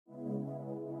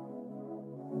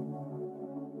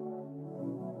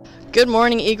Good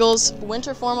morning, Eagles.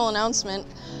 Winter formal announcement.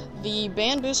 The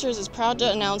Band Boosters is proud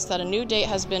to announce that a new date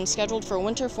has been scheduled for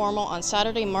winter formal on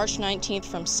Saturday, March 19th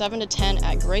from 7 to 10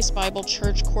 at Grace Bible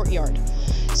Church Courtyard.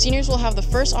 Seniors will have the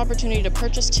first opportunity to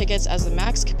purchase tickets as the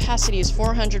max capacity is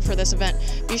 400 for this event.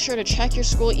 Be sure to check your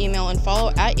school email and follow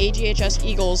at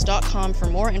aghseagles.com for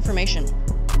more information.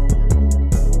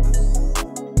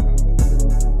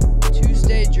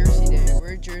 Tuesday, Jersey Day.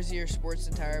 Wear jersey or sports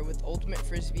attire with Ultimate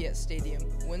Frisbee at Stadium.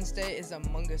 Wednesday is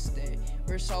Among Us Day.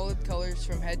 Wear solid colors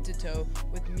from head to toe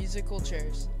with musical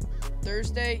chairs.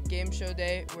 Thursday, Game Show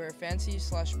Day. Wear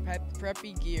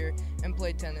fancy/preppy gear and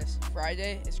play tennis.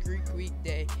 Friday is Greek Week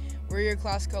Day. Wear your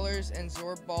class colors and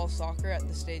Zorb ball soccer at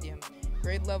the stadium.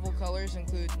 Grade level colors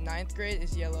include 9th grade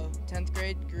is yellow, 10th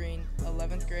grade green,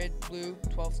 11th grade blue,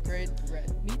 12th grade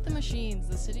red. Meet the Machines.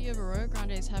 The city of Arroyo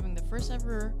Grande is having the first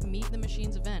ever Meet the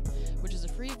Machines event, which is a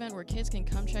free event where kids can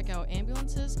come check out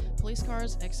ambulances, police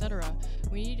cars, etc.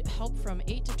 We need help from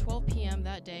 8 to 12 p.m.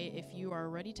 that day if you are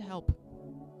ready to help.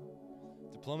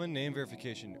 Diploma name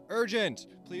verification. Urgent!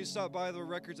 Please stop by the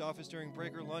records office during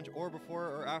break or lunch or before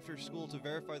or after school to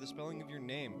verify the spelling of your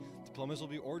name. Diplomas will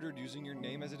be ordered using your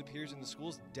name as it appears in the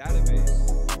school's database.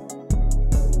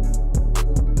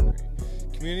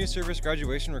 Community service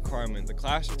graduation requirement. The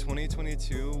class of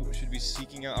 2022 should be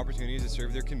seeking out opportunities to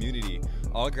serve their community.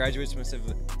 All graduates must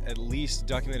have at least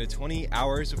documented 20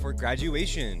 hours before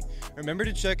graduation. Remember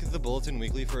to check the Bulletin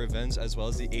weekly for events as well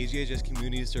as the AGHS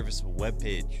Community Service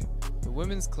webpage. The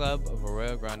Women's Club of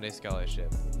Arroyo Grande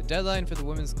Scholarship. The deadline for the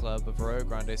Women's Club of Arroyo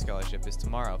Grande Scholarship is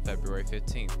tomorrow, February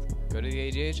 15th. Go to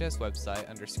the AGHS website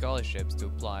under scholarships to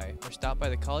apply or stop by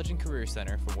the College and Career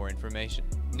Center for more information.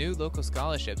 New local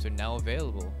scholarships are now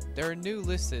available. There are new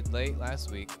listed late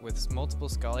last week with multiple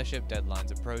scholarship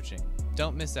deadlines approaching.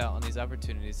 Don't miss out on these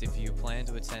opportunities if you plan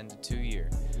to attend a 2-year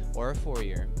or a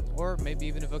 4-year or maybe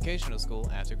even a vocational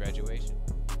school after graduation.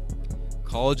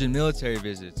 College and military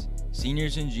visits.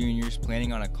 Seniors and juniors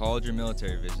planning on a college or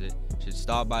military visit should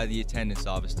stop by the attendance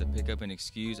office to pick up an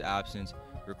excused absence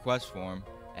request form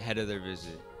ahead of their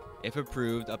visit. If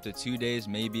approved, up to 2 days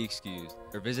may be excused.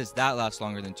 For visits that last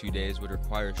longer than 2 days would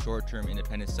require a short-term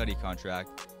independent study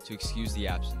contract to excuse the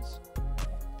absence.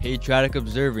 Patriotic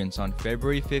observance. On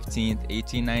February 15,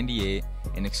 1898,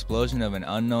 an explosion of an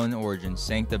unknown origin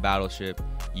sank the battleship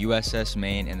USS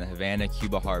Maine in the Havana,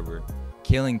 Cuba harbor,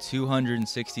 killing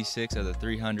 266 of the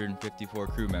 354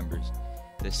 crew members.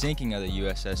 The sinking of the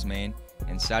USS Maine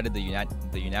incited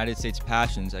the United States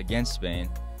passions against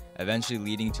Spain, eventually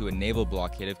leading to a naval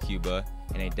blockade of Cuba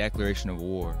and a declaration of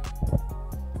war.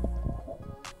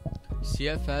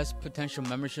 CFS potential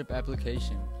membership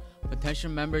application.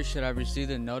 Potential members should have received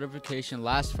a notification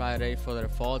last Friday for their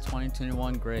fall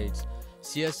 2021 grades.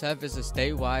 CSF is a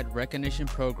statewide recognition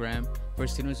program for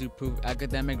students who prove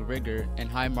academic rigor and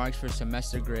high marks for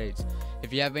semester grades.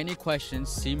 If you have any questions,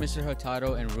 see Mr.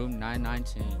 Hurtado in room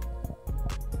 919.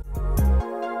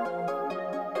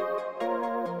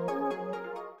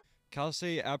 Cal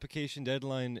State application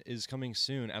deadline is coming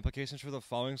soon. Applications for the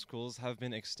following schools have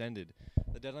been extended.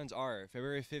 The deadlines are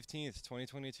February 15th,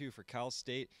 2022 for Cal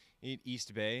State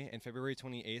East Bay and February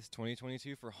 28th,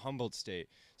 2022 for Humboldt State.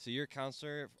 See your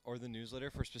counselor or the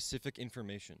newsletter for specific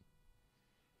information.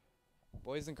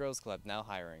 Boys and Girls Club now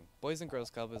hiring. Boys and Girls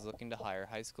Club is looking to hire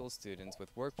high school students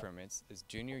with work permits as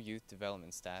junior youth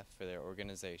development staff for their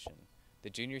organization. The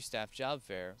junior staff job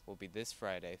fair will be this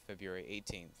Friday, February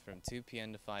 18th from 2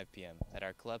 p.m. to 5 p.m. at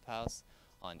our clubhouse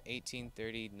on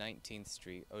 1830 19th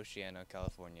Street, Oceano,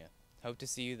 California. Hope to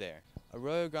see you there.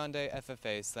 Arroyo Grande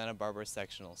FFA Santa Barbara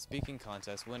Sectional Speaking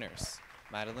Contest winners.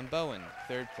 Madeline Bowen,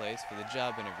 3rd place for the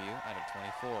job interview out of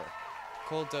 24.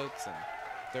 Cole Dotson,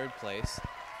 3rd place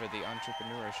for the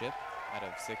entrepreneurship out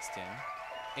of 16.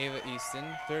 Ava Easton,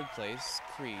 3rd place,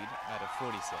 Creed, out of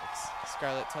 46.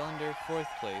 Scarlett Tellender, 4th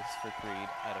place for Creed,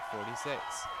 out of 46.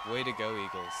 Way to go,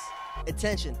 Eagles.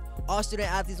 Attention, all student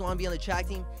athletes want to be on the track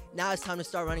team. Now it's time to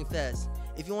start running fast.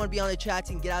 If you want to be on the track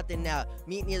team, get out there now.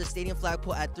 Meet near the stadium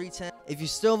flagpole at 3:10. If you're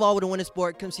still involved with a winter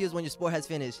sport, come see us when your sport has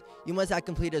finished. You must have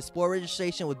completed a sport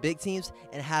registration with big teams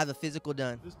and have a physical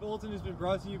done. This bulletin has been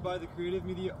brought to you by the Creative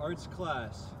Media Arts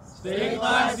class. Stay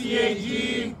classy,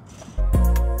 AG!